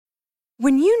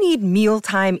When you need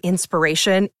mealtime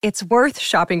inspiration, it's worth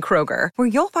shopping Kroger, where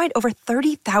you'll find over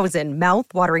 30,000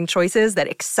 mouth-watering choices that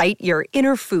excite your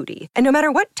inner foodie. And no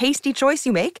matter what tasty choice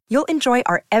you make, you'll enjoy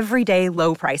our everyday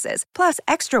low prices, plus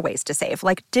extra ways to save,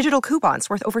 like digital coupons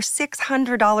worth over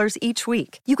 $600 each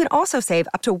week. You can also save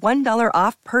up to $1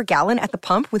 off per gallon at the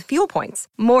pump with fuel points.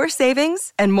 More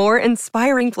savings and more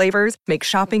inspiring flavors make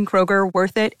shopping Kroger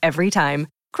worth it every time.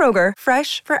 Kroger,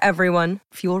 fresh for everyone.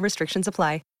 Fuel restrictions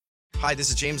apply. Hi, this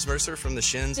is James Mercer from The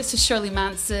Shins. This is Shirley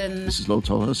Manson. This is Lo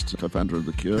Tolhurst, co-founder of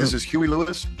The Cure. This is Huey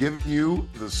Lewis giving you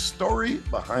the story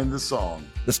behind the song.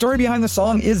 The Story Behind the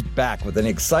Song is back with an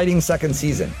exciting second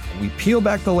season. We peel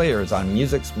back the layers on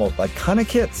music's most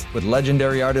iconic hits with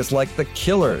legendary artists like The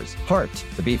Killers, Heart,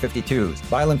 the B-52s,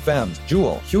 Violent Femmes,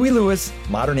 Jewel, Huey Lewis,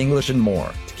 Modern English, and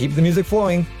more. To keep the music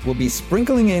flowing, we'll be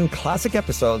sprinkling in classic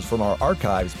episodes from our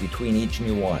archives between each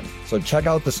new one. So check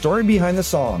out The Story Behind the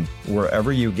Song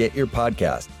wherever you get your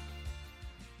podcast.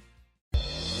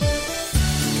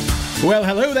 Well,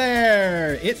 hello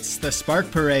there! It's the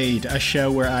Spark Parade, a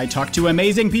show where I talk to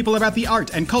amazing people about the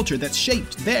art and culture that's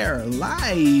shaped their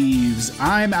lives.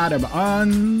 I'm Adam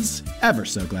Unz. Ever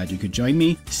so glad you could join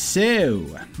me. So,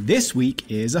 this week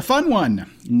is a fun one.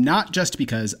 Not just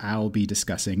because I'll be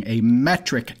discussing a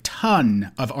metric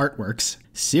ton of artworks.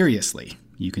 Seriously.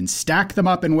 You can stack them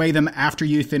up and weigh them after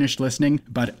you finished listening,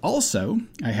 but also,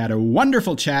 I had a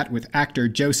wonderful chat with actor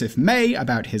Joseph May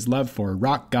about his love for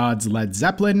rock gods Led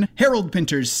Zeppelin, Harold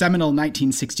Pinter's seminal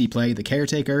 1960 play The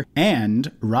Caretaker,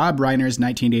 and Rob Reiner's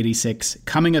 1986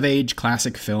 coming-of-age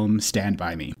classic film Stand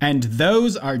By Me. And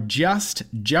those are just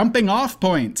jumping off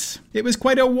points. It was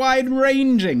quite a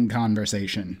wide-ranging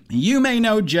conversation. You may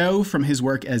know Joe from his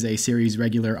work as a series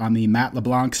regular on the Matt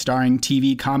LeBlanc starring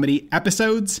TV comedy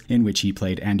Episodes, in which he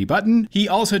played Andy Button. He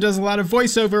also does a lot of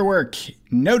voiceover work,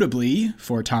 notably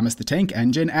for Thomas the Tank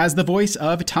Engine as the voice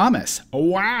of Thomas.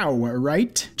 Wow,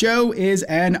 right? Joe is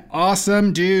an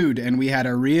awesome dude, and we had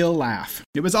a real laugh.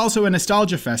 It was also a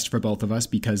nostalgia fest for both of us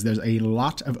because there's a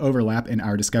lot of overlap in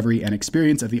our discovery and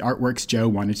experience of the artworks Joe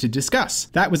wanted to discuss.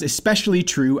 That was especially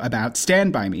true about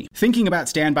Stand By Me. Thinking about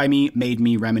Stand By Me made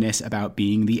me reminisce about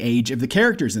being the age of the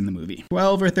characters in the movie.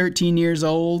 12 or 13 years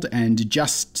old and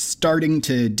just starting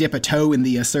to dip a toe in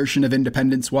the assertion of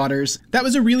independence waters. That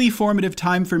was a really formative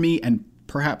time for me and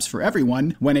perhaps for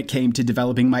everyone, when it came to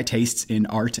developing my tastes in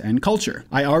art and culture.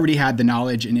 I already had the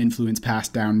knowledge and influence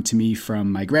passed down to me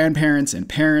from my grandparents and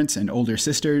parents and older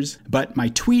sisters, but my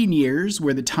tween years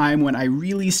were the time when I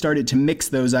really started to mix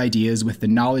those ideas with the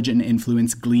knowledge and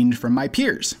influence gleaned from my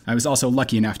peers. I was also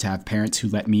lucky enough to have parents who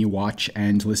let me watch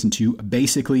and listen to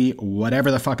basically whatever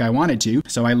the fuck I wanted to,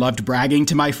 so I loved bragging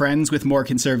to my friends with more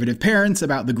conservative parents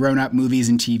about the grown-up movies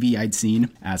and TV I'd seen.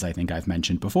 As I think I've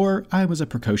mentioned before, I was a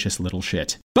precocious little shit.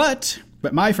 But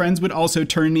my friends would also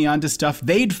turn me on to stuff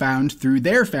they'd found through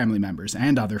their family members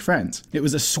and other friends. It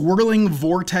was a swirling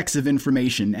vortex of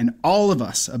information, and all of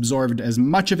us absorbed as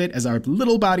much of it as our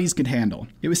little bodies could handle.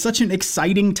 It was such an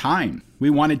exciting time. We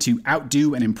wanted to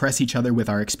outdo and impress each other with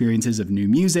our experiences of new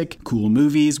music, cool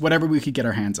movies, whatever we could get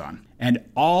our hands on. And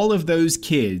all of those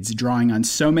kids, drawing on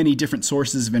so many different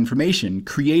sources of information,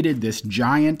 created this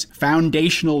giant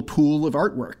foundational pool of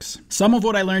artworks. Some of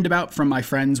what I learned about from my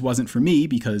friends wasn't for me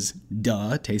because,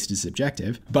 duh, taste is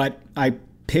subjective, but I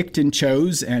picked and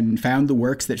chose and found the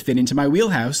works that fit into my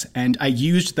wheelhouse, and I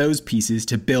used those pieces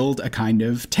to build a kind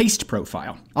of taste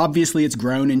profile. Obviously, it's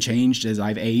grown and changed as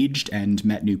I've aged and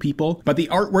met new people, but the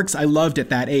artworks I loved at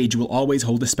that age will always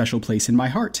hold a special place in my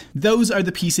heart. Those are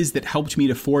the pieces that helped me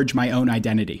to forge my own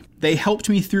identity. They helped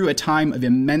me through a time of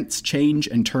immense change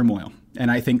and turmoil,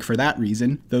 and I think for that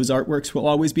reason, those artworks will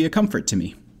always be a comfort to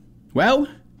me. Well,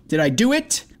 did I do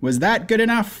it? Was that good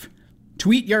enough?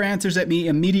 Tweet your answers at me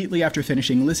immediately after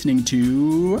finishing listening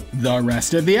to the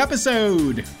rest of the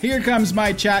episode. Here comes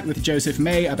my chat with Joseph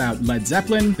May about Led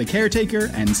Zeppelin, The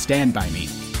Caretaker, and Stand By Me.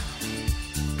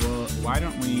 Well, why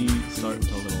don't we start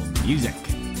with a little music?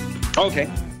 Okay.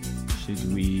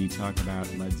 Should we talk about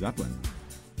Led Zeppelin?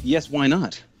 Yes, why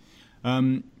not?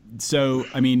 So,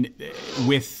 I mean,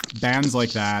 with bands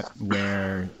like that,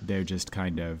 where they're just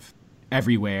kind of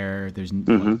everywhere, there's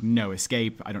like, no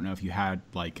escape. I don't know if you had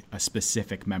like a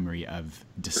specific memory of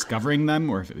discovering them,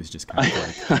 or if it was just kind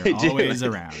of like they're always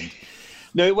around.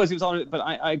 No, it was all. But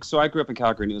I grew up in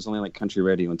Calgary, and it was only like country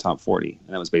radio and top 40,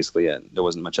 and that was basically it. There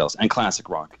wasn't much else, and classic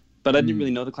rock. But I didn't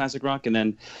really know the classic rock, and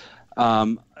then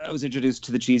I was introduced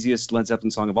to the cheesiest Led Zeppelin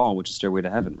song of all, which is "Stairway to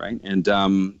Heaven," right? And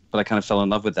but I kind of fell in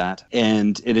love with that,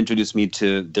 and it introduced me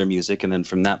to their music, and then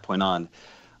from that point on,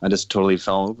 I just totally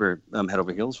fell over, head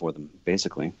over heels for them,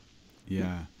 basically.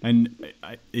 Yeah. And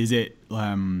is it,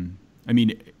 I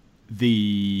mean,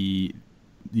 the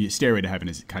Stairway to Heaven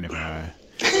is kind of a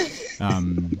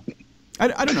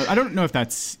I don't know. I don't know if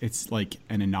it's like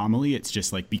an anomaly. It's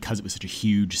just like because it was such a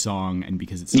huge song and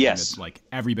because it's something that's like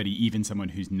everybody, even someone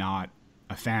who's not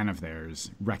a fan of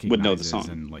theirs, recognizes would know the song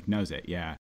and like knows it.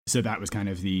 Yeah. So that was kind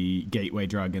of the gateway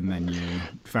drug, and then you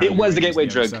found it was the gateway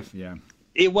drug. Stuff. Yeah.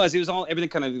 It was all everything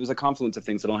kind of, it was a confluence of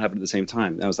things that all happened at the same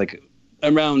time. I was like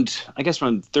around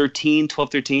 12,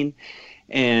 13,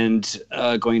 and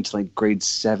going to like grade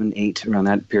 7, 8 around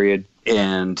that period.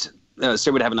 And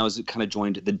Stairway to Heaven, I was kind of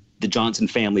joined the Johnson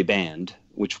family band,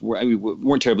 which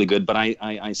weren't terribly good, but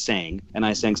I sang, and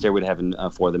I sang Stairway to Heaven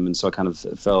for them, and so I kind of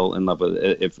fell in love with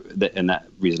it in that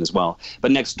reason as well.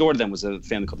 But next door to them was a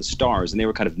family called the Stars, and they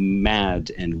were kind of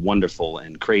mad and wonderful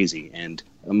and crazy. And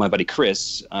my buddy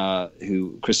Chris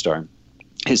Star,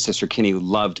 his sister Kinney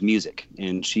loved music,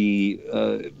 and she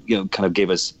kind of gave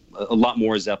us a lot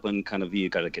more Zeppelin. Kind of, you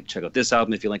got to check out this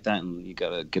album if you like that, and you got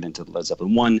to get into Led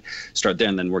Zeppelin 1, start there,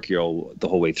 and then work the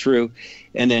whole way through.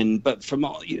 And then, but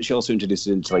she also introduced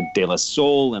it into like De La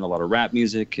Soul and a lot of rap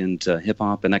music and hip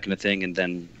hop and that kind of thing. And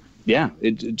then,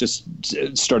 it just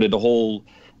started a whole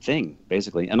thing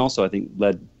basically. And also, I think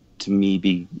led to me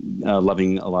be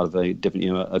loving a lot of the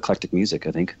different, eclectic music.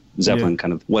 I think Zeppelin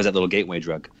kind of was that little gateway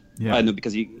drug. Yeah. I know,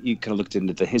 because you kind of looked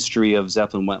into the history of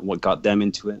Zeppelin, what got them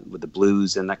into it with the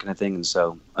blues and that kind of thing. And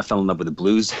so I fell in love with the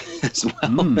blues as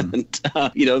well. And,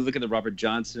 look at the Robert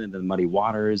Johnson and the Muddy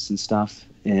Waters and stuff.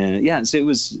 And so it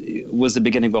was the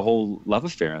beginning of a whole love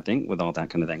affair, I think, with all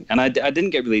that kind of thing. And I didn't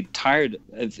get really tired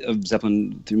of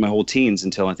Zeppelin through my whole teens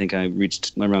until I think I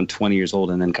reached around 20 years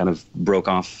old, and then kind of broke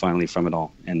off finally from it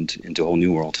all and into a whole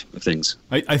new world of things.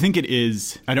 I think it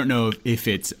is, I don't know if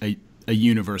it's a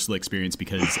universal experience,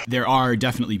 because there are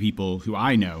definitely people who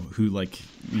I know who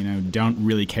don't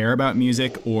really care about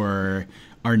music, or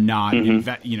are not,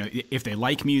 if they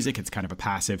like music, it's kind of a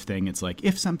passive thing. It's like,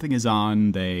 if something is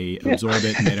on, they absorb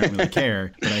it and they don't really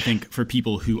care. But I think for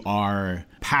people who are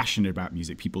passionate about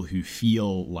music, people who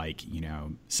feel like,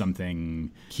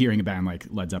 something, hearing a band like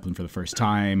Led Zeppelin for the first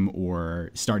time or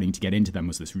starting to get into them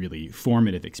was this really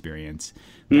formative experience.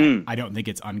 I don't think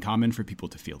it's uncommon for people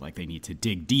to feel like they need to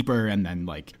dig deeper and then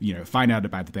find out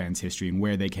about the band's history and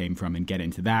where they came from and get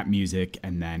into that music,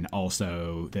 and then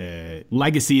also the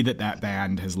legacy that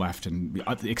band has left, and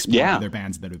explore other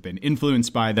bands that have been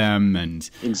influenced by them, and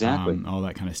all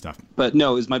that kind of stuff. But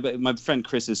no, it was my friend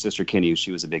Chris's sister Kinney.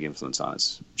 She was a big influence on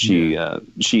us. She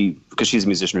because she's a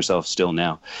musician herself still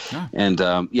now, and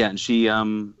she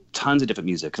tons of different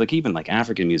music, like even like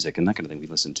African music and that kind of thing we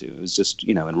listened to. It was just,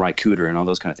 and Ry Cooder and all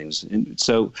those kind of things. And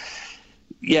so,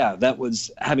 that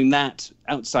was having that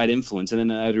outside influence. And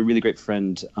then I had a really great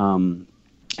friend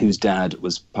whose dad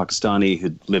was Pakistani,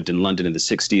 who lived in London in the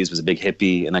 60s, was a big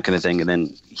hippie and that kind of thing. And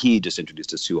then he just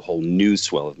introduced us to a whole new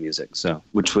swell of music,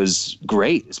 which was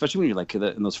great, especially when you're like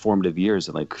in those formative years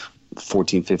at like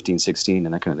 14, 15, 16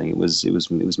 and that kind of thing. It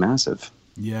was massive.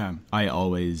 Yeah, I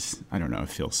don't know if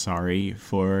feel sorry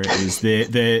for is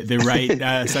the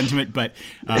right sentiment, but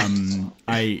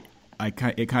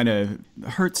it kind of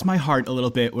hurts my heart a little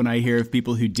bit when I hear of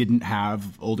people who didn't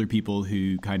have older people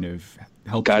who kind of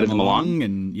helped guided them along,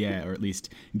 and or at least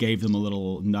gave them a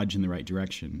little nudge in the right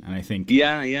direction. And I think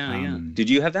Did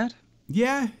you have that?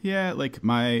 Yeah. Like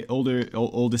my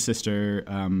oldest sister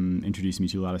introduced me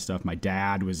to a lot of stuff. My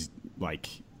dad was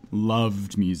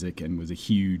loved music and was a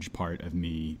huge part of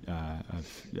me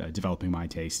developing my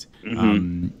taste.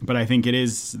 But I think it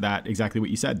is that exactly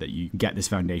what you said, that you get this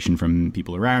foundation from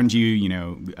people around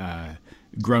you,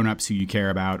 grown-ups who you care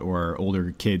about or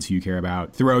older kids who you care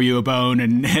about throw you a bone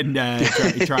and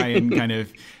try and kind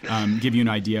of give you an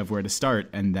idea of where to start,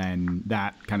 and then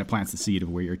that kind of plants the seed of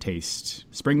where your taste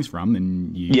springs from,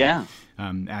 and you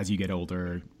as you get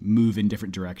older, move in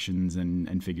different directions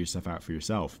and figure stuff out for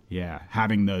yourself. Yeah,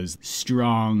 having those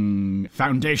strong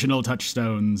foundational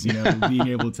touchstones, being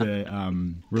able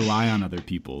to rely on other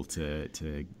people to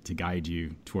guide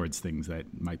you towards things that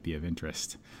might be of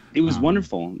interest. It was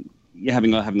wonderful. Yeah,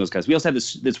 having those guys. We also had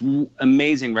this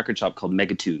amazing record shop called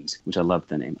Megatunes, which I loved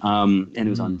the name. And it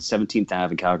was on 17th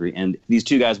Ave in Calgary. And these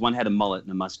two guys, one had a mullet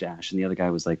and a mustache, and the other guy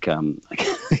was like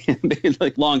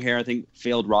long hair. I think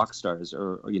failed rock stars,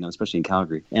 or especially in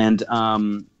Calgary. And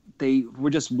they were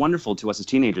just wonderful to us as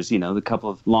teenagers. The couple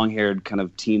of long-haired kind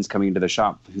of teens coming into the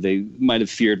shop who they might have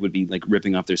feared would be like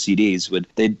ripping off their CDs.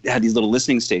 They had these little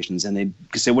listening stations, and they'd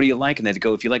say, "What do you like?" And they'd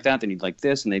go, "If you like that, then you'd like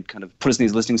this." And they'd kind of put us in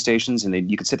these listening stations,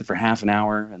 and you could sit there for half an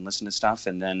hour and listen to stuff.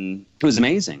 And then it was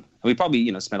amazing. And we probably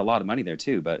spent a lot of money there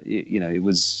too. But it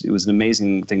was an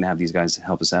amazing thing to have these guys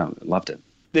help us out. I loved it.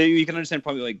 You can understand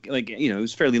probably it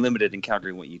was fairly limited in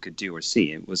Calgary what you could do or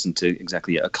see. It wasn't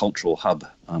exactly a cultural hub,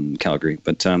 Calgary,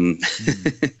 but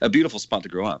a beautiful spot to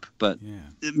grow up. But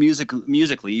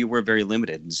musically, you were very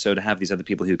limited. And so to have these other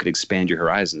people who could expand your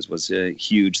horizons was a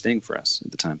huge thing for us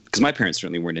at the time. Because my parents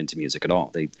certainly weren't into music at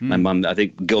all. My mom, I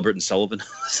think Gilbert and Sullivan,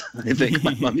 I think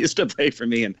my mom used to play for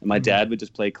me, and my dad would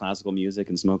just play classical music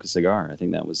and smoke a cigar. I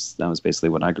think that was basically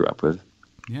what I grew up with.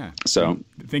 Yeah. So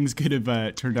things could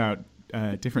have turned out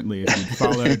differently if you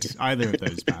followed either of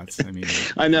those paths. I mean,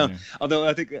 I know. Although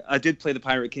I think I did play the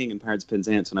Pirate King and Pirates, Pins,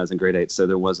 Ants when I was in grade 8, so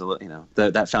there was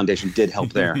that foundation did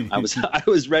help there. I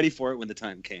was ready for it when the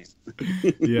time came.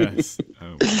 Yes.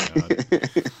 Oh my God.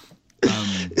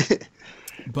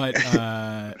 But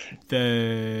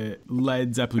the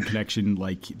Led Zeppelin connection,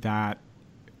 like that,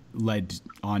 led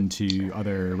on to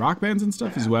other rock bands and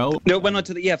stuff as well? No, it went on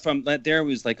to from there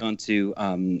was like onto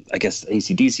I guess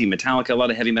AC/DC, Metallica, a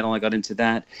lot of heavy metal. I got into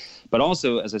that, but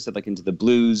also, as I said, like into the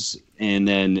blues and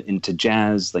then into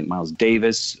jazz, like Miles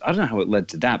Davis. I don't know how it led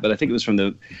to that, but I think it was we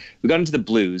got into the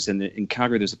blues, and in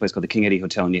Calgary there's a place called the King Eddie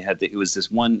Hotel, and it was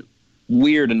this one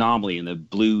weird anomaly in the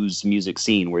blues music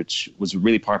scene, which was a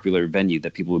really popular venue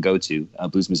that people would go to,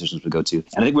 blues musicians would go to.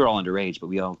 And I think we were all underage, but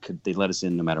they let us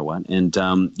in no matter what. And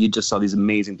you just saw these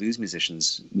amazing blues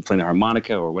musicians playing the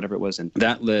harmonica or whatever it was. And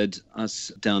that led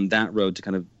us down that road to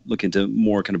kind of look into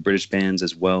more kind of British bands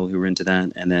as well who were into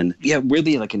that. And then,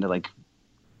 really like into like,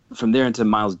 from there into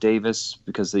Miles Davis,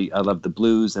 because I loved the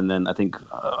blues. And then I think,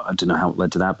 I don't know how it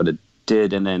led to that, but it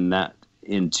did. And then that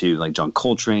into like John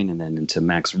Coltrane, and then into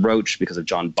Max Roach because of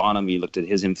John Bonham. He looked at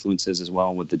his influences as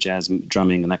well with the jazz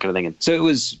drumming and that kind of thing. And so it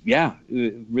was,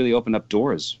 it really opened up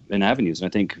doors and avenues. And I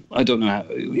think, I don't know how,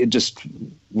 it just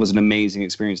was an amazing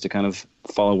experience to kind of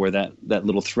follow where that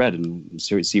little thread and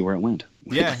see where it went.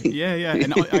 Yeah.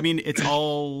 And I mean,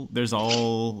 there's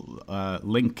all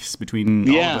links between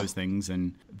all those things.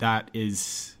 And that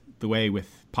is the way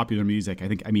with popular music.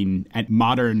 At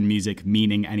modern music,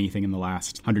 meaning anything in the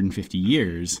last 150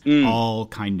 years, all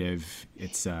kind of,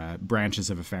 it's branches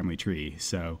of a family tree.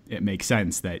 So it makes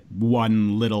sense that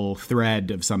one little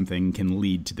thread of something can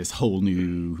lead to this whole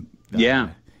new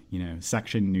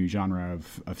section, new genre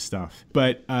of stuff.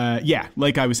 But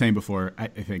like I was saying before, I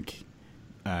think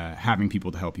having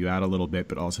people to help you out a little bit,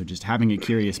 but also just having a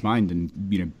curious mind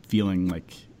and feeling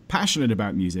like passionate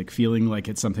about music, feeling like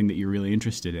it's something that you're really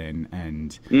interested in,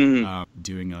 and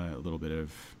doing a little bit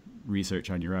of research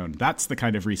on your own. That's the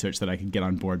kind of research that I could get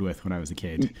on board with when I was a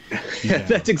kid.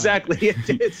 That's exactly it.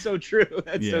 It's so true.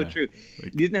 That's so true.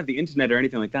 You didn't have the internet or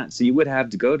anything like that, so you would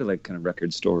have to go to like kind of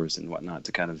record stores and whatnot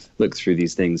to kind of look through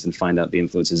these things and find out the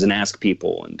influences and ask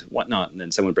people and whatnot, and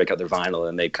then someone would break out their vinyl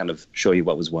and they kind of show you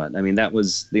what was what. I mean, that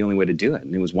was the only way to do it,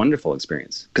 and it was a wonderful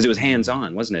experience because it was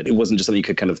hands-on, wasn't it? It wasn't just something you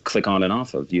could kind of click on and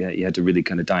off of. You had to really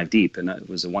kind of dive deep, and it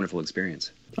was a wonderful experience.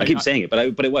 I keep saying it,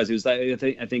 but it was.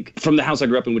 I think from the house I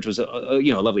grew up in, which was a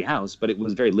lovely house, but it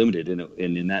was very limited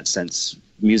in that sense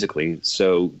musically.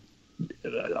 So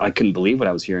I couldn't believe what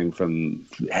I was hearing, from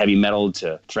heavy metal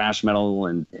to thrash metal,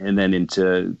 and then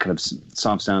into kind of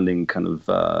soft sounding kind of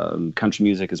country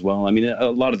music as well. I mean, a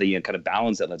lot of the kind of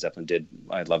ballads that Led Zeppelin did,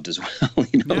 I loved as well.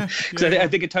 Because I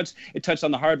think it touched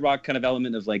on the hard rock kind of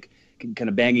element of like kind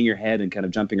of banging your head and kind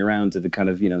of jumping around, to the kind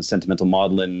of sentimental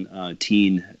maudlin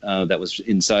teen that was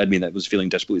inside me, that was feeling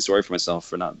desperately sorry for myself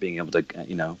for not being able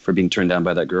to for being turned down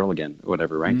by that girl again or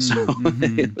whatever, right? So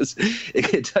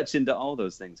it touched into all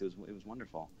those things. It was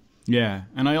wonderful. Yeah,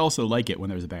 and I also like it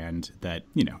when there's a band that,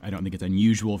 I don't think it's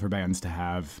unusual for bands to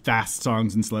have fast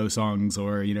songs and slow songs,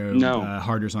 or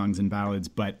harder songs and ballads,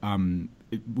 but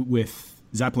with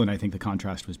Zeppelin, I think the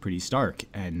contrast was pretty stark,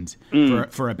 and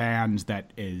for a band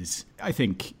that is, I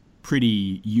think,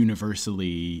 pretty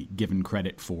universally given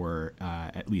credit for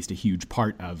at least a huge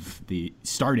part of the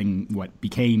starting what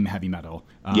became heavy metal,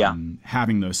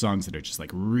 having those songs that are just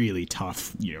like really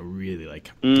tough, really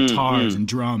like guitars and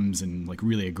drums and like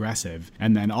really aggressive,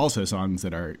 and then also songs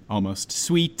that are almost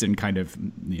sweet and kind of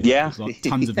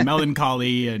tons of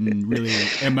melancholy and really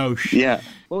emotion. Yeah.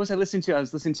 What was I listening to? I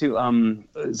was listening to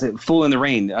is it "Fool in the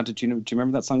Rain"? Do you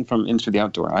remember that song from In Through the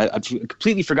Outdoor? I'd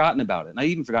completely forgotten about it, and I'd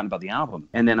even forgotten about the album.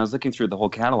 And then I was looking through the whole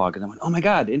catalog, and I went, "Oh my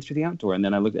God, In Through the Outdoor!" And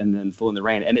then I looked, and then "Fool in the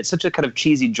Rain," and it's such a kind of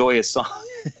cheesy, joyous song.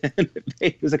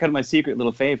 It was a kind of my secret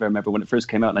little fave. I remember when it first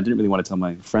came out, and I didn't really want to tell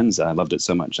my friends that I loved it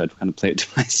so much. I'd kind of play it to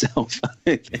myself,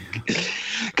 I think,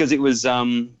 because it was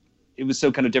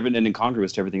so kind of different and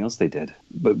incongruous to everything else they did,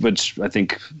 but which I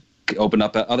think open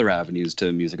up other avenues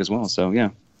to music as well.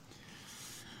 So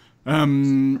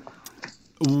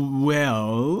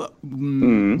Well,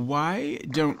 why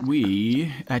don't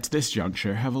we, at this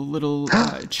juncture, have a little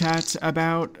chat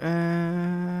about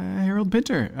Harold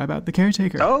Pinter, about the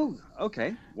Caretaker? Oh,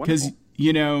 okay. Because,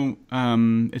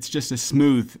 it's just a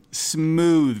smooth,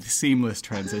 seamless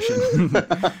transition.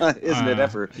 Isn't it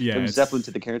ever? Yeah, From Zeppelin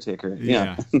to the Caretaker.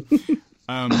 Yeah.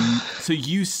 So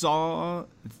you saw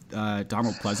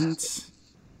Donald Pleasance?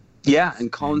 Yeah,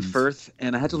 and Colin Firth,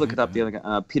 and I had to look it up, the other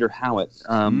guy, Peter Howitt,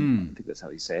 I think that's how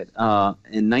you say it,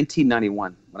 in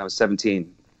 1991, when I was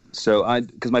 17. So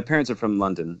because my parents are from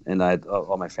London, and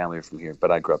all my family are from here,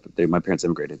 but I grew up there. My parents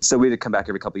immigrated. So we'd come back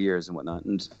every couple of years and whatnot,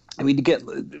 and we'd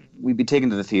be taken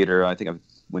to the theater. I think I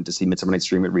went to see Midsummer Night's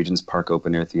Dream at Regent's Park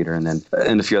Open Air Theater, and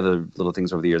a few other little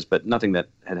things over the years, but nothing that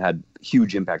had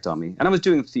huge impact on me. And I was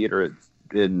doing theater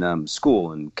in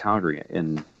school in Calgary,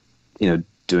 and,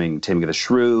 doing Taming of the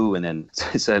Shrew, and then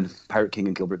I said Pirate King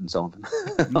and Gilbert and Sullivan.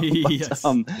 Yes.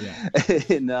 And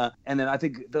then I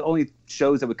think the only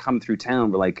shows that would come through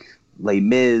town were like Les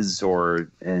Mis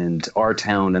and Our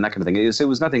Town and that kind of thing. It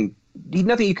was nothing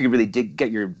you could really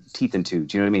get your teeth into.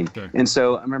 Do you know what I mean? Sure. And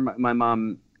so I remember my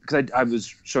mom, because I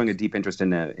was showing a deep interest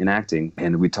in acting,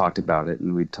 and we talked about it,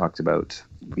 and we talked about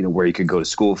where you could go to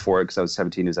school for it, because I was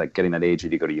 17. It was like getting that age.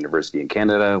 Did you go to university in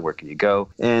Canada? Where can you go?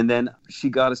 And then she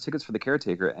got us tickets for the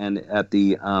Caretaker, and at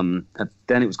the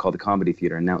then it was called the Comedy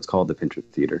Theater, and now it's called the Pinter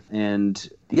Theater. And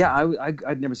yeah,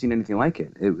 I'd never seen anything like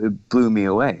it. It blew me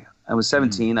away. I was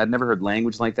 17. I'd never heard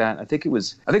language like that. I think the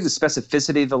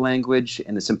specificity of the language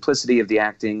and the simplicity of the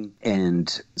acting,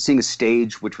 and seeing a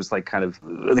stage which was like kind of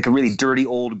like a really dirty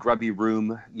old grubby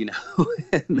room, and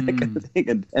that kind of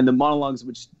thing, and the monologues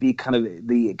which be kind of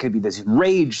it could be this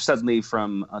rage suddenly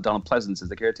from Donald Pleasance as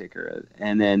the Caretaker,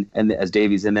 and as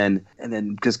Davies, and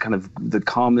then just kind of the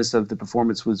calmness of the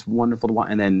performance was wonderful to watch.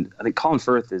 And then I think Colin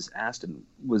Firth as Aston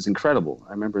was incredible.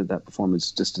 I remember that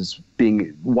performance just as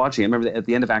watching. I remember that at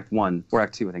the end of Act 1 or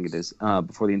Act 2, I think it is,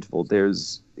 before the interval,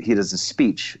 he does a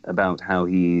speech about how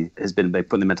he has been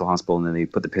put in the mental hospital, and then they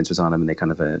put the pincers on him, and they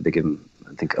kind of they give him,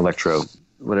 I think, what's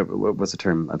the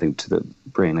term, I think, to the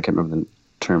brain. I can't remember the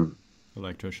term.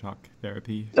 Electroshock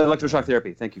therapy. Electroshock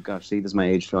therapy. Thank you. Gosh, see, this is my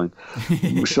age showing.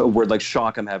 A word like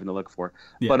shock I'm having to look for.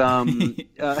 Yeah.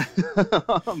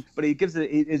 But he gives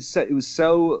it was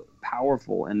so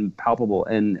powerful and palpable,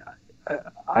 and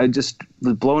I just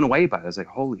was blown away by it. I was like,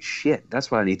 holy shit, that's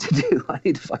what I need to do. I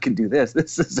need to fucking do this.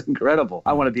 This is incredible.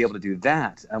 I want to be able to do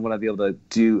that. I want to be able to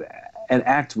do and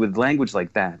act with language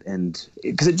like that. And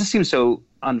because it just seems so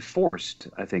unforced,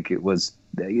 I think it was,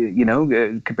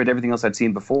 compared to everything else I'd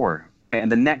seen before. And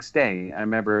the next day, I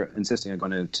remember insisting on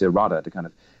going to RADA to kind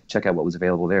of check out what was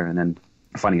available there. And then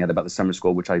finding out about the summer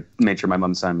school, which I made sure my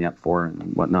mom signed me up for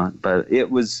and whatnot. But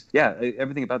it was,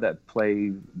 everything about that play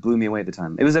blew me away at the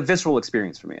time. It was a visceral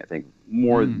experience for me, I think.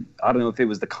 More, I don't know if it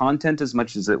was the content as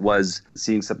much as it was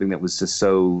seeing something that was just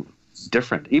so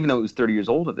different, even though it was 30 years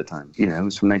old at the time. It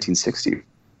was from 1960. It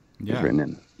was written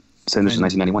in. So this was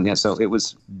 1991, yeah. So it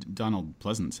was... Donald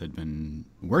Pleasance had been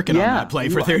working on that play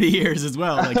for 30 years as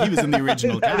well. Like, he was in the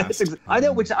original cast. I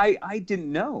know, which I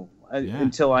didn't know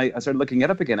until I started looking it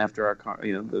up again after our,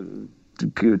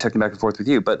 texting back and forth with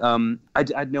you. But I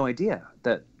had no idea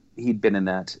that he'd been in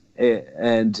that.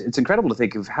 And it's incredible to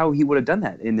think of how he would have done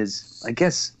that in his, I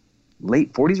guess,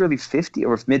 late 40s, early 50s,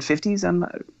 or mid-50s.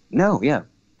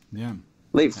 Yeah.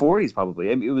 Late 40s,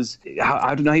 probably. I mean, it was...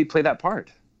 I don't know how he'd play that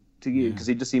part. Because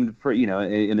he just seemed,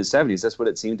 in his 70s, that's what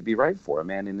it seemed to be right for a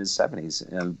man in his 70s,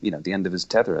 at the end of his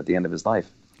tether, at the end of his life.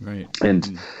 Right.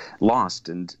 And lost.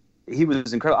 And he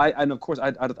was incredible. And of course,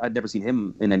 I'd never seen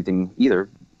him in anything either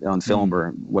on film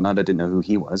or whatnot. I didn't know who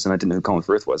he was, and I didn't know who Colin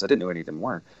Firth was. I didn't know any of them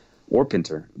were, or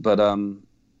Pinter. But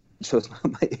shows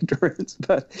my ignorance.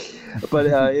 But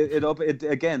it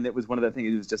was one of the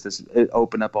things. It was just this. It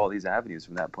opened up all these avenues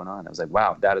from that point on. I was like,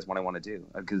 wow, that is what I want to do,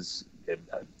 because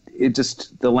it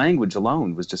just, the language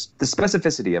alone was just the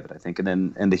specificity of it, I think,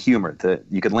 and the humor that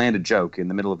you could land a joke in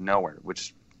the middle of nowhere,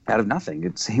 which out of nothing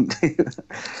it seemed.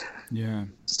 Yeah.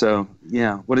 So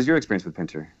yeah, what is your experience with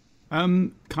Pinter?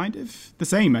 Kind of the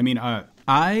same. I mean,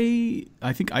 I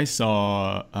think I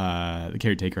saw The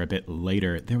Caretaker a bit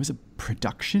later. There was a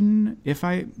production,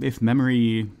 if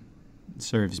memory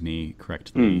serves me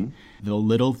correctly, the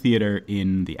little theater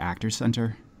in the Actors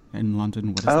Centre in London.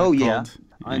 What is that called? Yeah.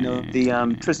 I know,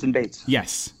 the Tristan Bates.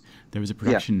 Yes. There was a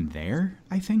production there,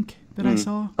 I think, that I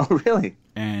saw. Oh, really?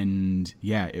 And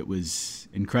yeah, it was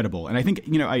incredible. And I think,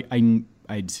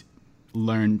 I'd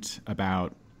learned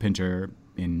about Pinter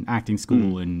in acting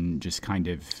school and just kind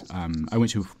of, I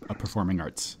went to a performing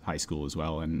arts high school as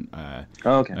well. And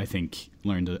I think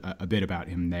learned a bit about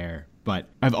him there. But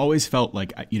I've always felt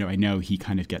like, I know he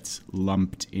kind of gets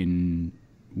lumped in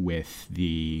with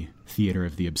the theater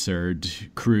of the absurd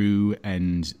crew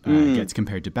and gets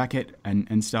compared to Beckett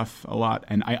and stuff a lot.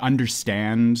 And I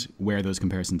understand where those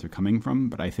comparisons are coming from,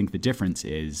 but I think the difference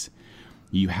is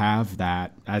you have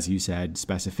that, as you said,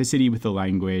 specificity with the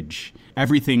language.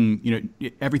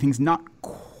 Everything's not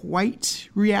quite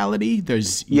reality.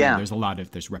 There's there's a lot of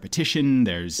repetition.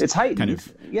 It's heightened. Kind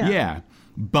of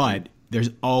but there's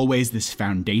always this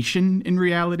foundation in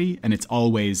reality, and it's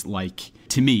always like,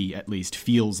 to me at least,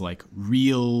 feels like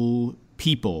real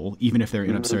people, even if they're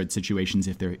in absurd situations,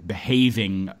 if they're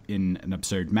behaving in an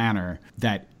absurd manner,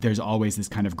 that there's always this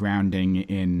kind of grounding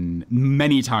in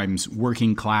many times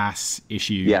working class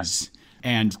issues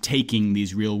and taking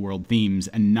these real world themes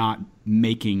and not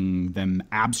making them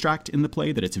abstract in the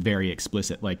play, that it's very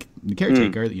explicit, like The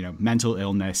Caretaker, mental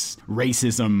illness,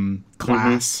 racism,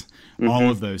 class,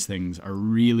 all of those things are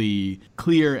really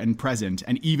clear and present.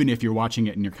 And even if you're watching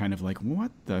it and you're kind of like, what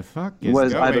the fuck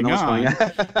is going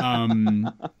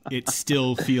on? It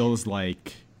still feels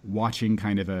like watching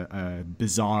kind of a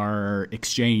bizarre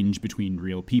exchange between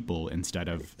real people instead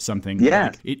of something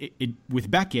like it with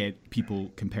Beckett.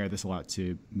 People compare this a lot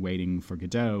to Waiting for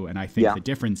Godot, and I think the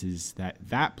difference is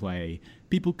that play,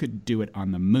 people could do it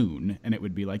on the moon and it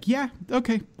would be like,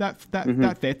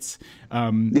 that fits.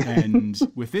 And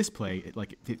with this play,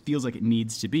 it feels like it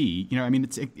needs to be,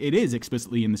 it is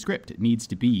explicitly in the script. It needs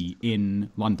to be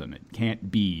in London. It can't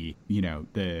be,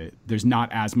 there's not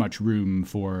as much room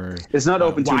for it's not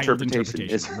open to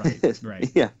interpretation. Right.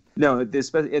 Yeah. No,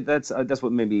 that's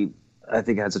what maybe I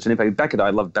think it had such an impact. Beckett,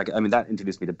 I love Beckett. I mean, that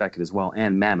introduced me to Beckett as well,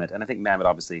 and Mamet. And I think Mamet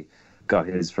obviously got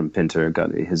his from Pinter,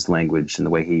 got his language and the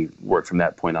way he worked from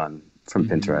that point on from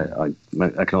Pinter.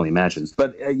 I can only imagine.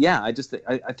 But I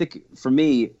think for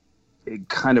me, it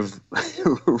kind of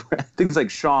things like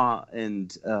Shaw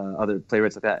and other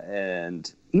playwrights like that,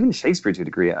 and even Shakespeare to a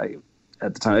degree.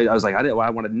 At the time, I was like, I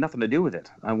wanted nothing to do with it.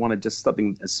 I wanted just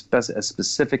something as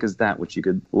specific as that, which you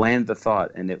could land the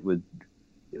thought, and it would,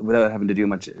 without having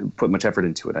to put much effort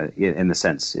into it. In the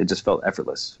sense, it just felt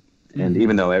effortless. And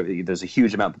even though there's a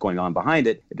huge amount going on behind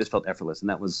it, it just felt effortless. And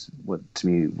that was what, to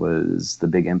me, was the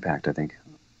big impact, I think.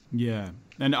 Yeah.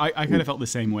 And I kind of felt the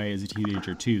same way as a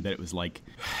teenager, too, that it was like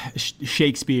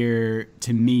Shakespeare,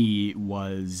 to me,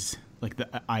 was like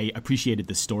I appreciated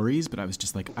the stories, but I was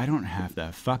just like, I don't have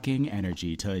the fucking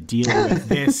energy to deal with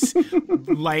this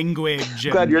language.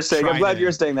 I'm glad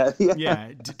you're saying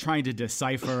that. Trying to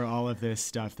decipher all of this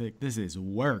stuff. This is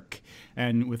work.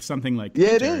 And with something like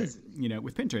Pinter, it is.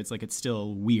 With Pinter, it's like it's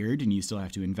still weird and you still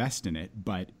have to invest in it,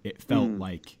 but it felt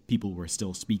like people were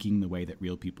still speaking the way that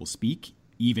real people speak,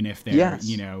 even if they're,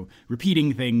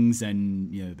 repeating things,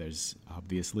 and there's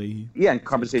obviously and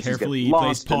conversations carefully get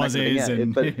lost, placed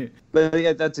pauses,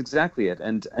 but that's exactly it,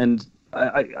 and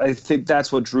I think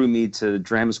that's what drew me to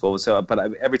drama school. So,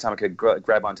 every time I could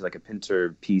grab onto like a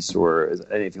Pinter piece or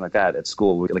anything like that at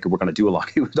school, like we're going to do a lot,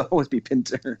 it would always be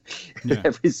Pinter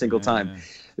every single time.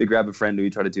 We grab a friend and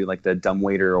we try to do like the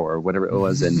dumbwaiter or whatever it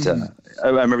was, and I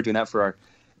remember doing that for our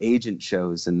agent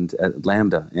shows and at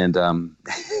Lambda, and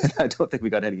I don't think we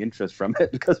got any interest from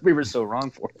it because we were so wrong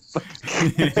for it.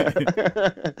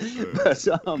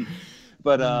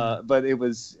 But it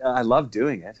was, I loved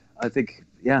doing it. I think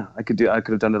I could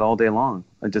have done it all day long.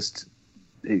 I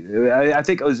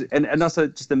think it was, and also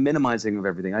just the minimizing of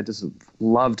everything. I just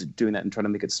loved doing that and trying to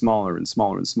make it smaller and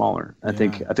smaller and smaller. I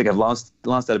think I've lost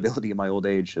that ability in my old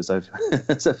age as I've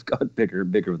got bigger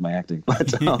and bigger with my acting.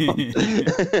 But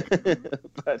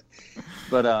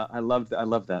I loved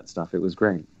that stuff. It was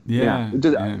great.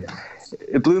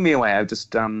 It blew me away. I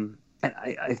just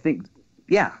I think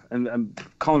and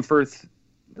Colin Firth,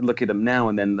 look at him now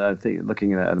and then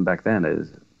looking at him back then,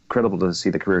 is incredible to see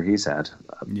the career he's had.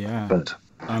 But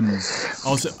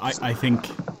also, I think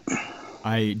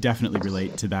I definitely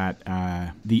relate to that,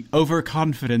 the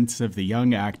overconfidence of the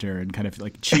young actor and kind of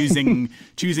like choosing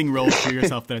roles for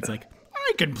yourself that it's like,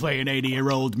 I can play an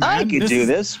 80-year-old man. I can do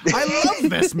this. I love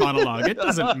this monologue. It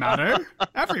doesn't matter.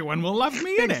 Everyone will love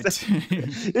me in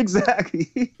it.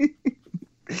 Exactly.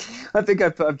 I think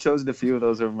I've chosen a few of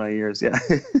those over my years. Yeah.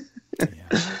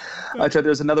 I tried.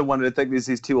 There's another one. I think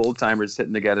these two old timers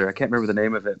sitting together. I can't remember the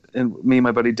name of it. And me and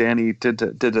my buddy Danny did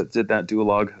that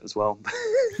duologue as well.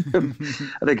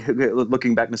 I think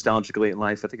looking back nostalgically in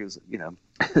life, I think it was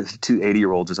two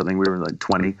 80-year-olds or something. We were like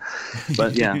 20,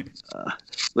 but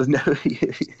with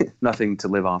nothing to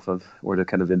live off of or to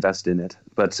kind of invest in it.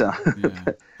 But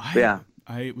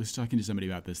I was talking to somebody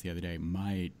about this the other day.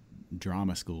 My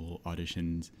drama school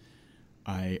auditions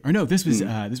This was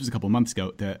a couple of months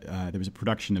ago. There was a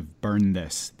production of Burn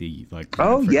This, the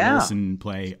Wilson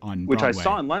play on which Broadway. I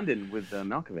saw in London with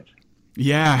Malkovich.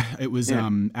 Yeah, it was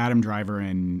Adam Driver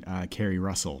and Kerry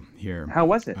Russell here. How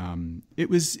was it? It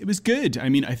was good. I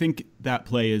mean, I think that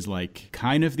play is like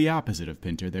kind of the opposite of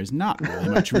Pinter. There's not really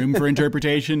much room for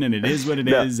interpretation, and it is what it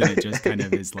is, and it just kind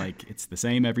of is like it's the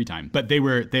same every time. But they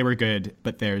were good.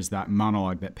 But there's that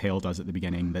monologue that Pale does at the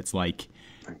beginning that's like,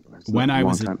 when I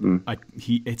was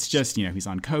it's just, he's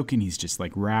on coke and he's just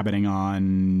like rabbiting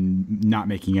on, not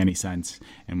making any sense.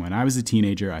 And when I was a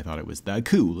teenager, I thought it was the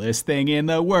coolest thing in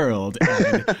the world.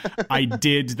 And I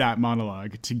did that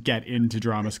monologue to get into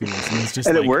drama schools, and it was just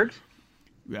it worked.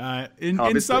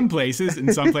 In some places,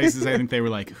 I think they were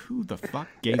like, who the fuck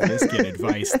gave this kid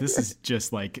advice? This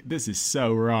is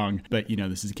so wrong. But,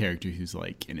 this is a character who's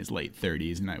like in his late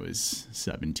 30s and I was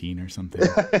 17 or something.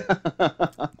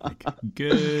 Like,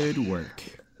 good work.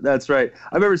 That's right.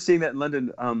 I remember seeing that in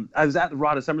London. I was at the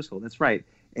RADA Summer School. That's right.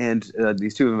 And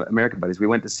these two American buddies, we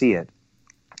went to see it.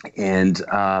 And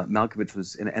Malkovich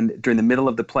was, and during the middle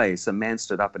of the play, some man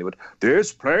stood up and he went,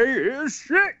 "This play is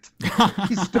shit."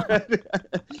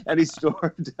 And he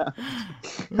stormed out.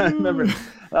 I remember,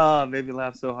 made me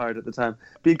laugh so hard at the time,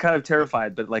 being kind of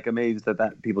terrified, but like amazed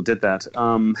that people did that.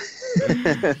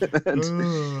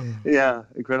 Yeah,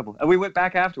 incredible. And we went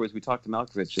back afterwards. We talked to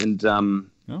Malkovich, and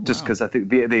just because I think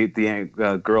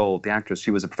the girl, the actress,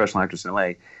 she was a professional actress in LA,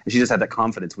 and she just had that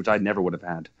confidence, which I never would have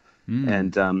had.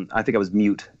 And I think I was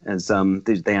mute as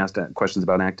they asked questions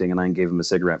about acting, and I gave him a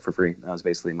cigarette for free. That was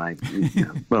basically my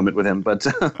moment with him. But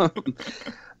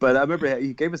I remember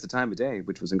he gave us the time of day,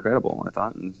 which was incredible, I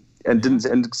thought, and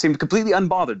seemed completely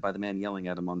unbothered by the man yelling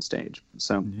at him on stage.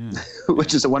 So,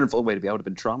 which is a wonderful way to be. I would have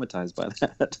been traumatized by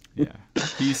that. Yeah,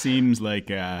 he seems like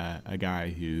a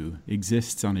guy who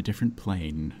exists on a different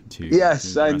plane to the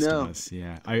rest I know. Of us.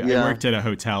 Yeah, I worked at a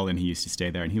hotel, and he used to stay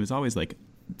there, and he was always like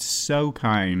so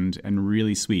kind and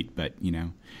really sweet, but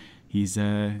he's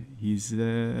a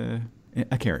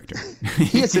character.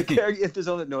 He is a character. If there's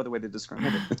no other way to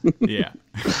describe it. Yeah.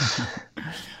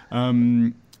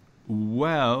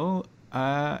 Well,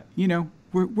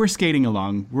 we're skating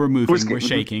along. We're moving. We're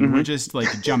shaking. Mm-hmm. We're just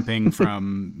like jumping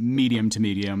from medium to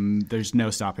medium. There's no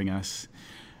stopping us.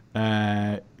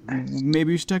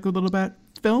 Maybe we should talk a little about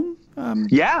film.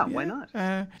 Why not?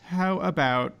 How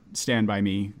about Stand By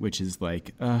Me, which is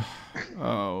like,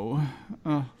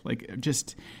 like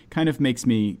just kind of makes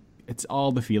me. It's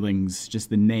all the feelings. Just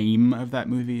the name of that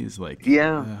movie is like,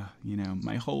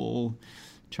 my whole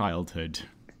childhood,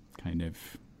 kind of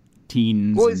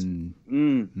teens. Well,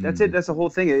 that's it. That's the whole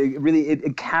thing. It really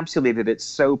encapsulated it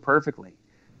so perfectly.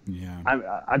 Yeah. I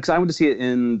went to see it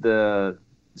in the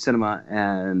cinema,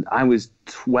 and I was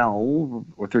 12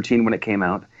 or 13 when it came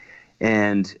out,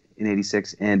 and in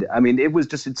 '86, and I mean, it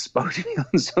spoke to me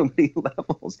on so many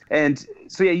levels. And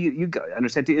so you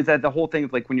understand too, is that the whole thing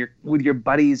of like when you're with your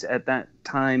buddies at that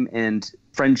time and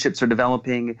friendships are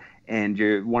developing and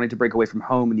you're wanting to break away from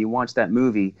home, and you watch that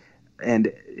movie,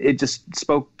 and it just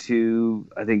spoke to,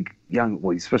 I think,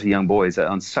 especially young boys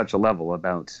on such a level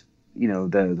about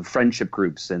the friendship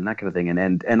groups and that kind of thing,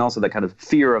 and also that kind of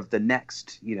fear of the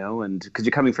next, and because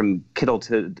you're coming from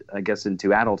kidulthood, I guess,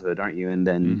 into adulthood, aren't you? And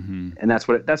then and that's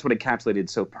what encapsulated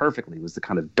so perfectly was the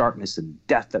kind of darkness and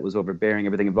death that was overbearing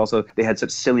everything. And also they had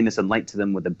such silliness and light to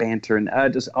them with the banter and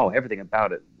everything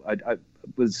about it. I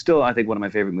was still, I think, one of my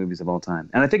favorite movies of all time,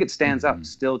 and I think it stands up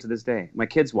still to this day. My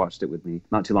kids watched it with me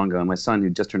not too long ago, and my son, who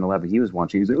just turned 11, he was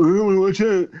watching. He's like, "Oh, I want to watch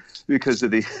it," because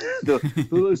of the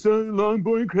long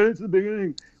boring credits at the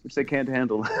beginning, which they can't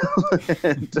handle.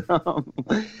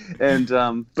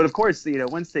 But of course,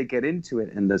 once they get into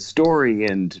it and the story,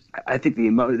 and I think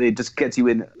it just gets you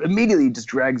in immediately, just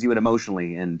drags you in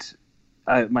emotionally, and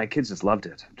my kids just loved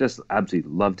it, just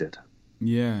absolutely loved it.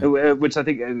 Yeah. Which I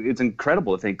think it's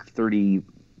incredible. I think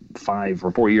 35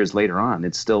 or 4 years later on,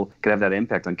 it still could have that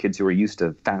impact on kids who are used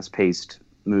to fast-paced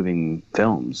moving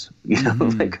films,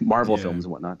 like Marvel films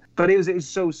and whatnot. But it was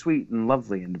so sweet and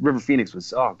lovely. And River Phoenix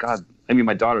was, oh God. I mean,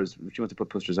 my daughter, she wants to put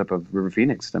posters up of River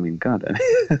Phoenix. I mean, God,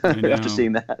 after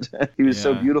seeing that, he was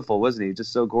so beautiful, wasn't he?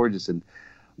 Just so gorgeous and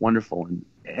wonderful.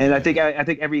 And I think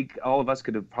all of us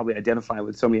could have probably identified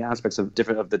with so many aspects of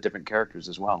the different characters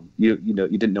as well. You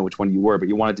didn't know which one you were, but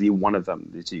you wanted to be one of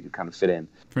them so you could kind of fit in.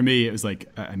 For me, it was like,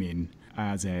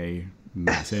 as a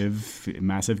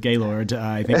massive gaylord,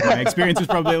 I think my experience was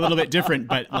probably a little bit different,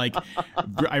 but like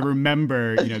I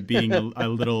remember being a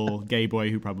little gay boy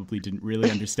who probably didn't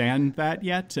really understand that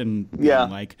yet, and being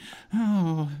like,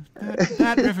 oh,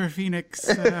 that River Phoenix,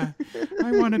 I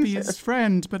want to be his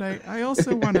friend, but I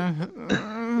also want to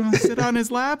sit on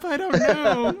his lap. I don't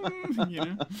know. You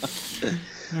know.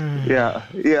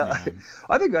 Yeah.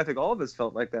 I think all of us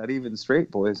felt like that, even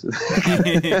straight boys.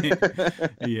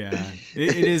 Yeah,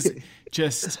 it is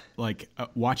just like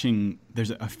watching.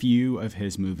 There's a few of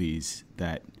his movies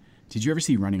that. Did you ever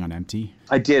see Running on Empty?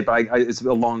 I did, but it's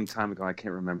a long time ago. I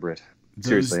can't remember it.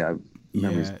 Seriously,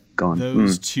 memory's gone.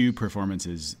 Those two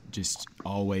performances just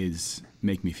always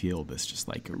make me feel this just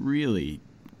like a really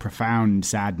profound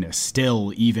sadness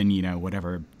still, even,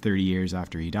 whatever, 30 years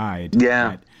after he died. Yeah.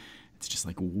 But it's just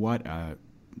like, what a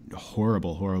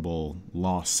horrible, horrible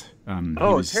loss.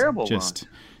 Terrible just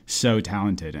loss. So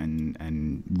talented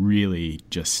and really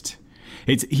just...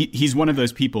 He's one of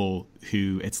those people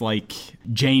who it's like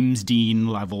James Dean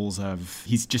levels of,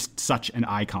 he's just such an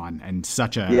icon and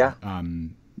such a,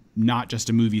 not just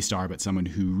a movie star, but someone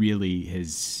who really,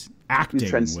 his acting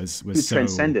was so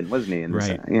transcendent, wasn't he?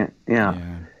 Right. Yeah.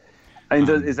 I mean,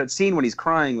 is that scene when he's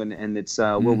crying and it's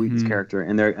Will Wheaton's character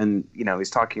and he's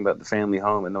talking about the family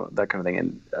home and that kind of thing.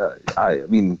 And I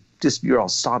mean, just you're all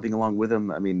sobbing along with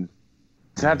him. I mean,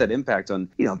 to have that impact on,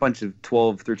 a bunch of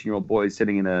 12, 13-year-old boys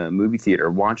sitting in a movie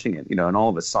theater watching it, and all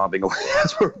of us sobbing away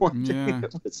as we're watching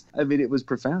it. It was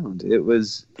profound. It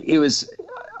was,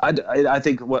 I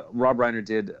think what Rob Reiner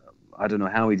did, I don't know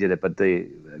how he did it, but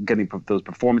getting those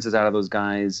performances out of those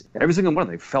guys, every single one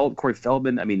of them. Corey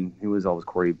Feldman, I mean, he was always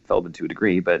Corey Feldman to a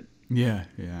degree, but yeah.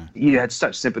 You had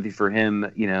such sympathy for him,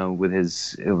 with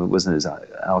his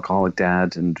alcoholic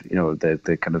dad and,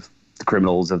 the kind of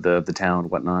criminals of the town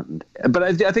and whatnot. But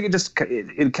I think it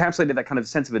encapsulated that kind of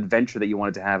sense of adventure that you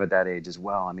wanted to have at that age as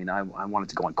well. I mean, I wanted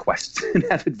to go on quests and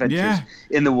have adventures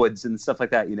in the woods and stuff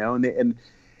like that,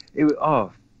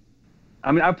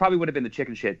 I mean, I probably would have been the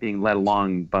chicken shit being led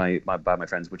along by my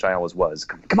friends, which I always was.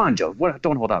 Come on, Joe.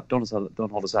 Don't hold up. Don't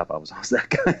hold us up. I was that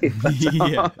guy.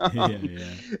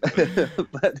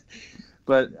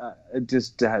 But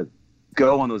just to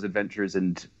go on those adventures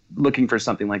and looking for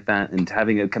something like that and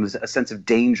having a kind of a sense of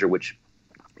danger, which,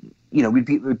 we've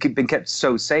been kept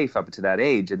so safe up to that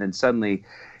age. And then suddenly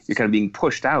you're kind of being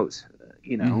pushed out,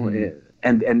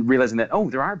 and realizing that,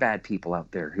 there are bad people out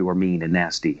there who are mean and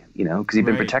nasty, because you've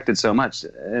been protected so much.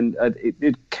 And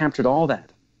it captured all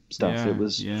that stuff. Yeah, it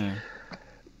was...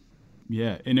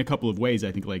 Yeah, in a couple of ways,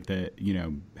 I think like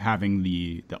having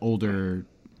the older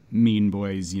mean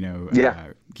boys,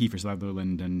 Kiefer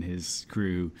Sutherland and his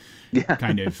crew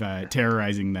kind of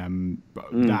terrorizing them,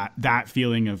 that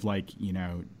feeling of like,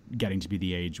 getting to be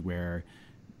the age where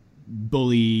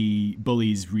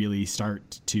bullies really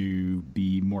start to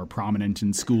be more prominent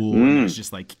in school. And there's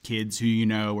just like kids who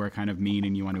are kind of mean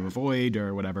and you want to avoid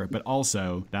or whatever, but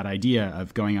also that idea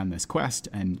of going on this quest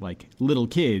and like little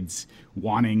kids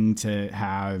wanting to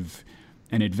have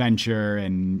an adventure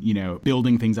and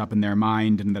building things up in their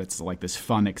mind, and that it's like this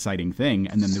fun, exciting thing,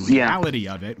 and then the reality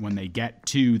of it when they get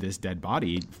to this dead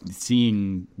body,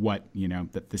 seeing what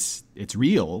that it's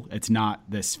real, it's not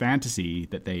this fantasy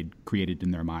that they'd created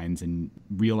in their minds, and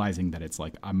realizing that it's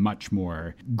like a much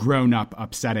more grown-up,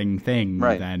 upsetting thing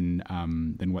than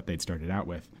what they'd started out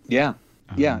with. It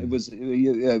was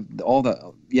all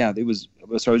the it was.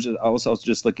 So I was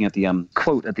just looking at the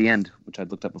quote at the end, which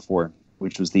I'd looked up before,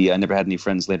 which was I never had any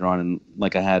friends later on, and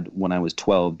like I had when I was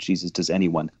 12, Jesus does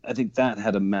anyone. I think that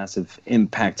had a massive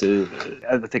impact, I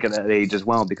think, at that age as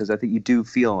well, because I think you do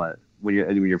feel it when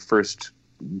you're first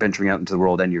venturing out into the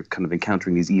world and you're kind of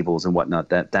encountering these evils and whatnot,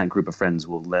 that group of friends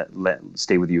will let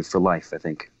stay with you for life, I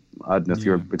think. I don't know if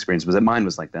your experience was that. Mine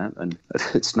was like that, and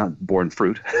it's not borne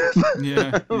fruit.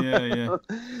 Yeah.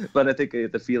 But I think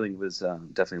the feeling was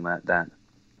definitely that.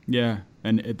 Yeah,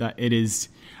 and it is,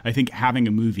 I think, having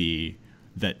a movie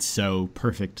that so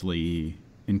perfectly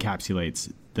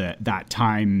encapsulates that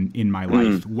time in my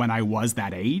life when I was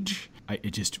that age.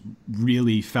 It just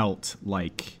really felt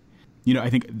like, I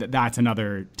think that's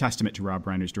another testament to Rob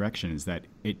Reiner's direction, is that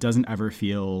it doesn't ever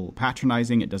feel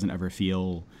patronizing. It doesn't ever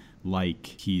feel like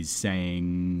he's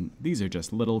saying these are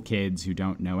just little kids who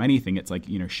don't know anything. It's like,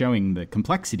 showing the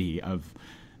complexity of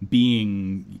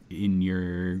being in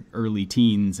your early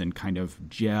teens and kind of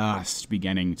just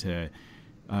beginning to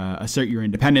assert your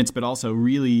independence, but also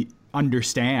really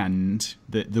understand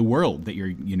the world, that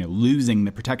you're losing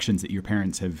the protections that your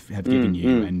parents have given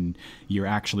you, and you're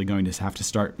actually going to have to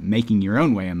start making your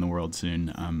own way in the world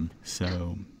soon.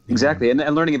 Exactly,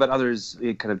 and learning about others,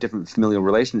 kind of different familial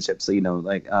relationships. So,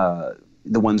 like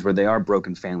the ones where they are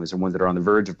broken families, or ones that are on the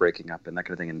verge of breaking up, and that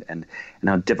kind of thing, and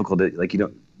how difficult it, like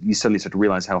you suddenly start to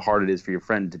realize how hard it is for your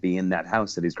friend to be in that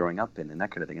house that he's growing up in, and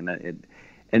that kind of thing, and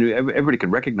everybody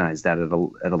could recognize that at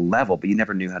a level, but you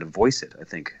never knew how to voice it, I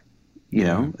think, you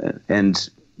know, and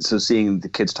so seeing the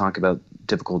kids talk about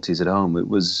difficulties at home, it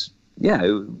was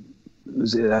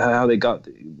how they got.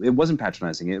 It wasn't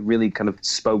patronizing. It really kind of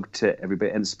spoke to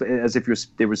everybody, and as if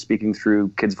they were speaking through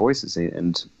kids' voices.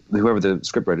 And whoever the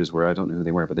scriptwriters were, I don't know who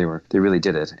they were, but they really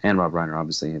did it. And Rob Reiner,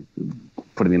 obviously,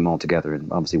 putting them all together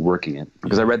and obviously working it.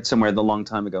 Because I read somewhere a long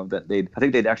time ago that I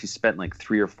think they'd actually spent like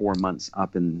 3 or 4 months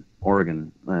up in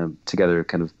Oregon together,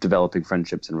 kind of developing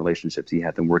friendships and relationships. He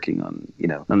had them working on,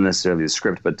 not necessarily the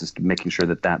script, but just making sure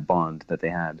that bond that they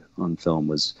had on film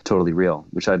was totally real,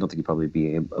 which I don't think you'd probably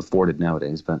be afforded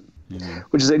nowadays, but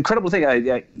which is an incredible thing.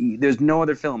 There's no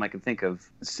other film I can think of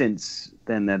since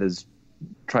then that has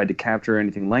tried to capture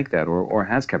anything like that or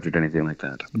has captured anything like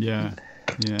that. Yeah.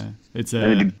 It's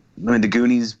the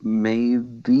Goonies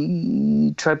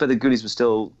maybe tried, but the Goonies was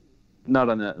still not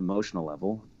on an emotional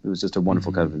level. It was just a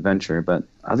wonderful kind of adventure. But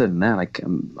other than that,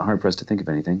 I'm hard-pressed to think of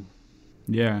anything.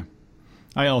 Yeah.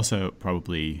 I also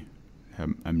probably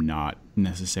am not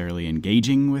necessarily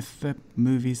engaging with the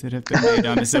movies that have been made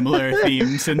on a similar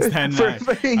theme since then. I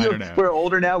don't know. We're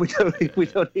older now. We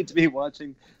don't need to be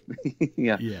watching.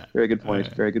 Yeah. Very good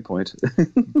point. Very good point.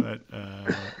 But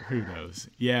who knows?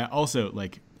 Yeah. Also,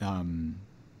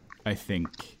 I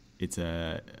think it's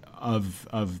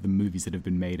of the movies that have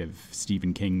been made of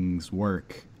Stephen King's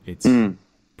work, it's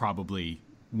probably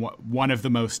one of the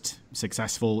most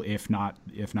successful, if not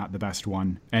the best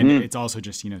one. And it's also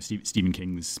just, Stephen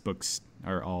King's books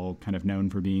are all kind of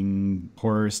known for being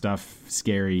horror stuff,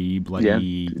 scary,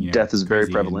 bloody. Death is very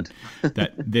prevalent.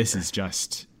 That this is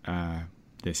just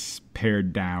this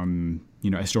pared down,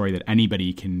 a story that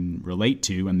anybody can relate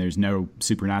to, and there's no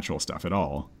supernatural stuff at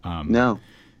all. No.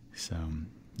 So,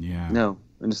 yeah. No.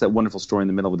 And just that wonderful story in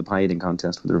the middle with the pie eating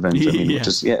contest with revenge.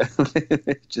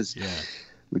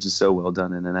 Which is so well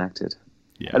done and enacted.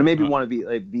 Yeah. And it made me want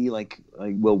to be like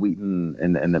Will Wheaton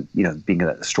and being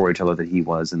a storyteller that he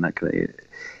was, and that kind of,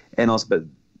 and also, but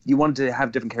you wanted to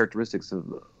have different characteristics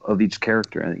of each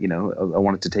character, and I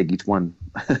wanted to take each one,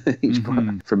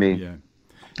 for me. Yeah,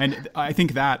 and I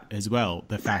think that as well,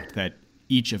 the fact that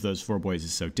each of those 4 boys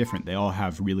is so different. They all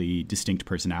have really distinct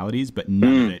personalities, but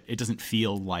none of it doesn't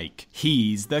feel like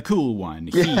he's the cool one.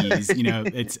 He's,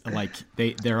 it's like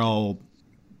they're all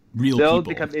real They'll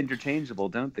people. Become interchangeable,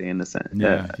 don't they, in a sense?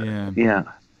 Yeah.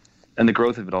 And the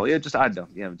growth of it all. Yeah, just, I don't know.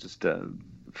 Yeah, just,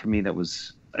 for me, that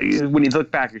was, when you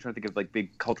look back, you're trying to think of like big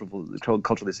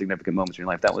culturally significant moments in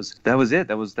your life. That was it.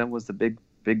 That was the big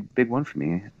one for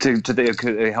me.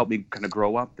 To help me kind of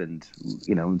grow up and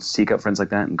seek out friends like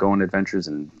that and go on adventures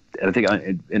and I think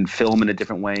in film in a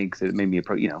different way, because it made me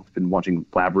been watching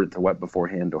Labyrinth or Wet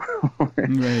beforehand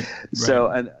right. So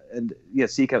and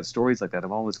seek out stories like that.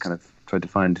 I've always kind of tried to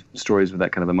find stories with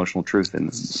that kind of emotional truth in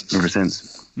ever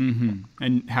since.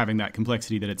 And having that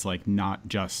complexity that it's like not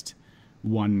just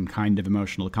one kind of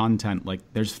emotional content. Like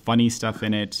there's funny stuff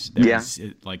in it. There's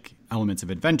like elements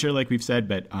of adventure, like we've said,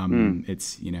 but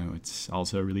it's it's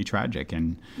also really tragic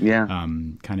and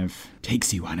kind of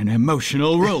takes you on an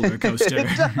emotional roller coaster.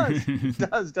 It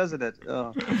does, doesn't it?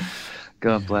 Oh,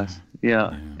 God bless.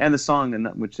 Yeah. And the song and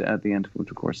that, which at the end,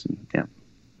 which of course, the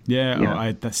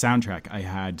soundtrack I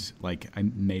had, I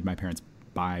made my parents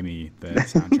buy me the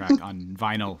soundtrack on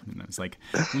vinyl, and I was like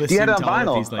listening to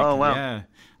all of these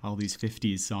all these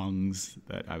 50s songs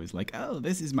that I was like, oh,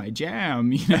 this is my jam,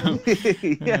 No,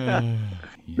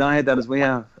 I had that as well.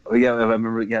 Yeah. Oh yeah, I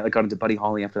remember. Yeah, I got into Buddy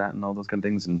Holly after that and all those kind of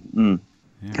things, and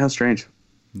kind of strange.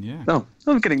 Yeah. Oh,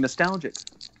 I'm getting nostalgic.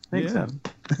 Thanks, Adam.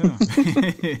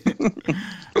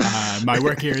 My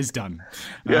work here is done.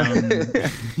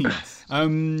 Yes.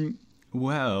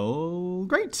 Well,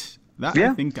 great.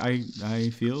 I think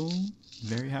I feel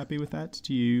very happy with that.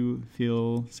 Do you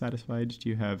feel satisfied? Do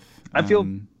you have... I feel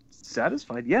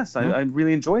satisfied, yes. I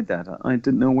really enjoyed that. I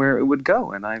didn't know where it would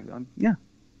go, and Yeah.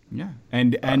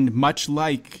 And much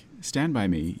like Stand By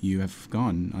Me, you have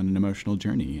gone on an emotional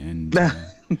journey, and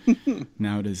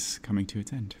now it is coming to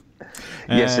its end.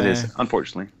 Yes, it is,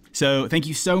 unfortunately. So thank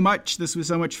you so much. This was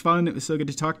so much fun. It was so good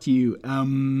to talk to you.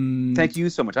 Thank you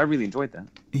so much. I really enjoyed that.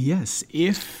 Yes.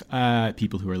 If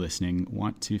people who are listening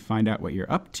want to find out what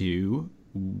you're up to,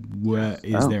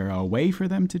 is there a way for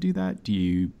them to do that? Do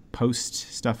you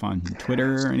post stuff on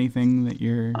Twitter or anything that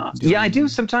you're doing? Yeah, I do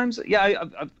sometimes. Yeah,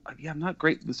 I'm not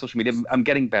great with social media. I'm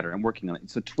getting better. I'm working on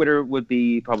it. So Twitter would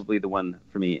be probably the one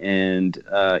for me. And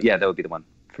that would be the one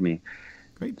for me.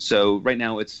 Great. So right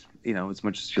now it's, as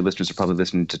much as your listeners are probably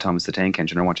listening to Thomas the Tank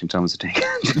Engine or watching Thomas the Tank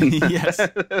Engine. Yes.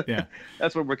 Yeah.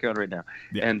 That's what we're working on right now.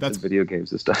 Yeah, and some video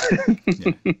games and stuff.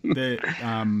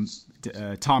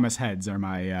 The Thomas heads are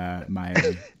my my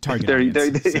target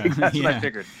audience. So, that's what I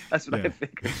figured.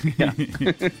 Yeah.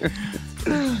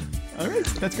 All right,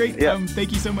 that's great. Yeah.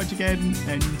 Thank you so much again.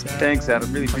 And thanks,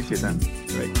 Adam. Really appreciate that.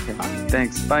 Right. Bye.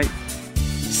 Thanks. Bye.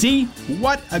 See?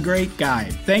 What a great guy.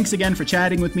 Thanks again for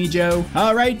chatting with me, Joe.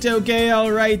 All right.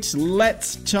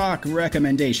 Let's talk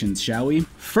recommendations, shall we?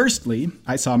 Firstly,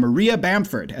 I saw Maria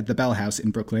Bamford at the Bell House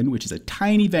in Brooklyn, which is a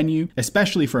tiny venue,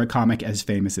 especially for a comic as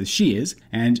famous as she is,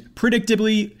 and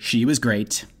predictably, she was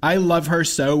great. I love her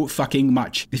so fucking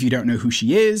much. If you don't know who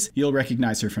she is, you'll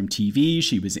recognize her from TV.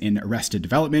 She was in Arrested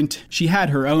Development. She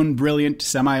had her own brilliant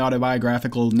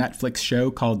semi-autobiographical Netflix show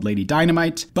called Lady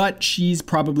Dynamite, but she's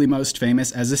probably most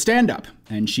famous as a stand-up,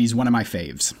 and she's one of my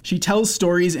faves. She tells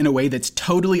stories in a way that's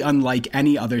totally unlike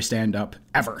any other stand-up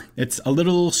ever. It's a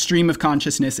little stream of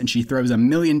consciousness, and she throws a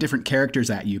million different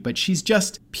characters at you, but she's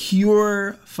just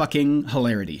pure fucking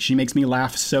hilarity. She makes me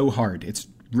laugh so hard. It's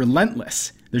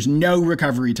relentless. There's no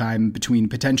recovery time between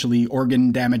potentially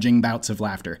organ-damaging bouts of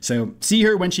laughter. So see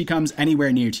her when she comes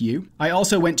anywhere near to you. I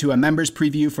also went to a members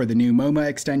preview for the new MoMA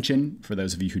extension. For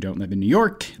those of you who don't live in New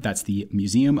York, that's the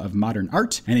Museum of Modern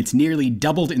Art, and it's nearly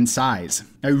doubled in size.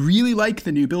 I really like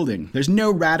the new building. There's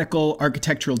no radical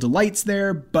architectural delights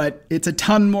there, but it's a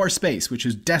ton more space, which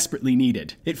is desperately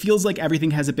needed. It feels like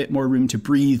everything has a bit more room to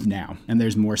breathe now, and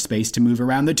there's more space to move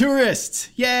around the tourists.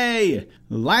 Yay!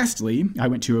 Lastly, I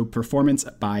went to a performance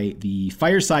by the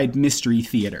Fireside Mystery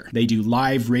Theater. They do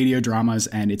live radio dramas,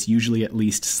 and it's usually at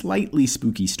least slightly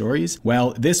spooky stories.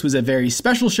 Well, this was a very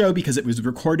special show because it was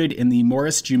recorded in the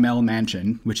Morris Jumel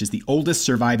Mansion, which is the oldest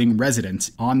surviving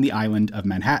residence on the island of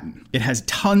Manhattan. It has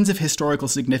tons of historical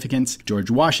significance. George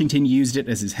Washington used it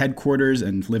as his headquarters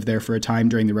and lived there for a time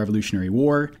during the Revolutionary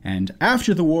War. And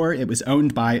after the war, it was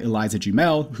owned by Eliza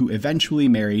Jumel, who eventually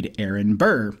married Aaron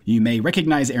Burr. You may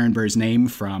recognize Aaron Burr's name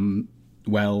from,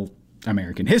 well,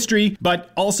 American history,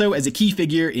 but also as a key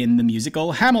figure in the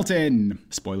musical Hamilton.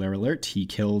 Spoiler alert, he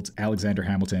killed Alexander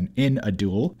Hamilton in a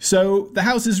duel. So the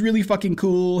house is really fucking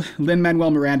cool.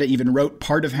 Lin-Manuel Miranda even wrote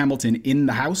part of Hamilton in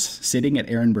the house, sitting at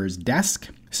Aaron Burr's desk.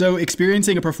 So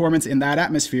experiencing a performance in that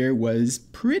atmosphere was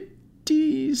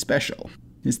pretty special.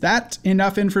 Is that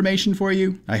enough information for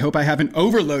you? I hope I haven't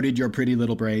overloaded your pretty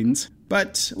little brains.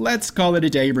 But let's call it a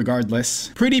day regardless.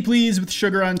 Pretty please with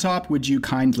sugar on top, would you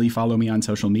kindly follow me on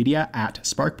social media at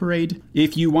Spark Parade?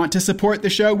 If you want to support the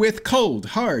show with cold,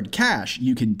 hard cash,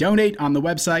 you can donate on the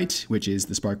website, which is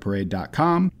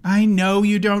thesparkparade.com. I know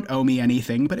you don't owe me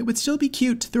anything, but it would still be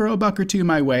cute to throw a buck or two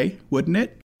my way, wouldn't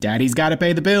it? Daddy's gotta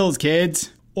pay the bills, kids.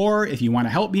 Or if you want to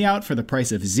help me out for the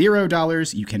price of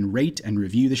 $0, you can rate and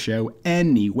review the show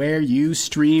anywhere you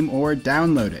stream or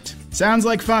download it. Sounds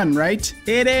like fun, right?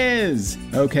 It is!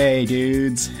 Okay,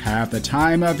 dudes, have the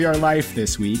time of your life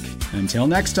this week. Until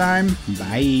next time,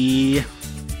 bye!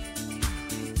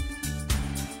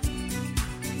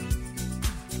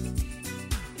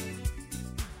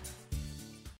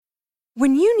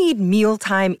 When you need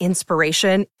mealtime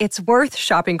inspiration, it's worth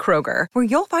shopping Kroger, where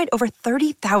you'll find over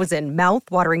 30,000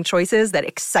 mouth-watering choices that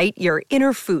excite your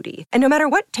inner foodie. And no matter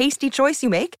what tasty choice you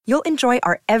make, you'll enjoy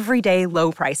our everyday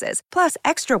low prices, plus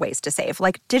extra ways to save,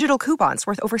 like digital coupons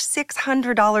worth over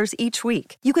 $600 each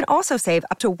week. You can also save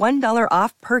up to $1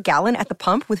 off per gallon at the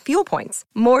pump with fuel points.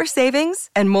 More savings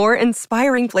and more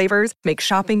inspiring flavors make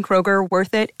shopping Kroger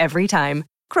worth it every time.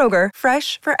 Kroger,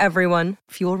 fresh for everyone.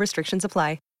 Fuel restrictions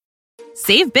apply.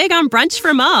 Save big on brunch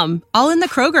for mom, all in the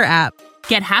Kroger app.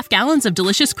 Get half gallons of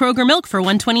delicious Kroger milk for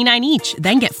 $1.29 each.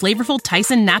 Then get flavorful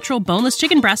Tyson natural boneless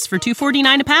chicken breasts for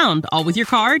 $2.49 a pound, all with your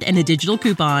card and a digital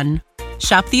coupon.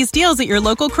 Shop these deals at your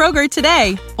local Kroger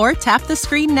today, or tap the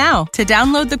screen now to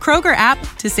download the Kroger app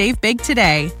to save big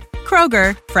today.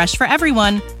 Kroger, fresh for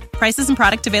everyone. Prices and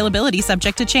product availability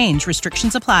subject to change.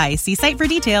 Restrictions apply. See site for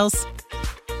details.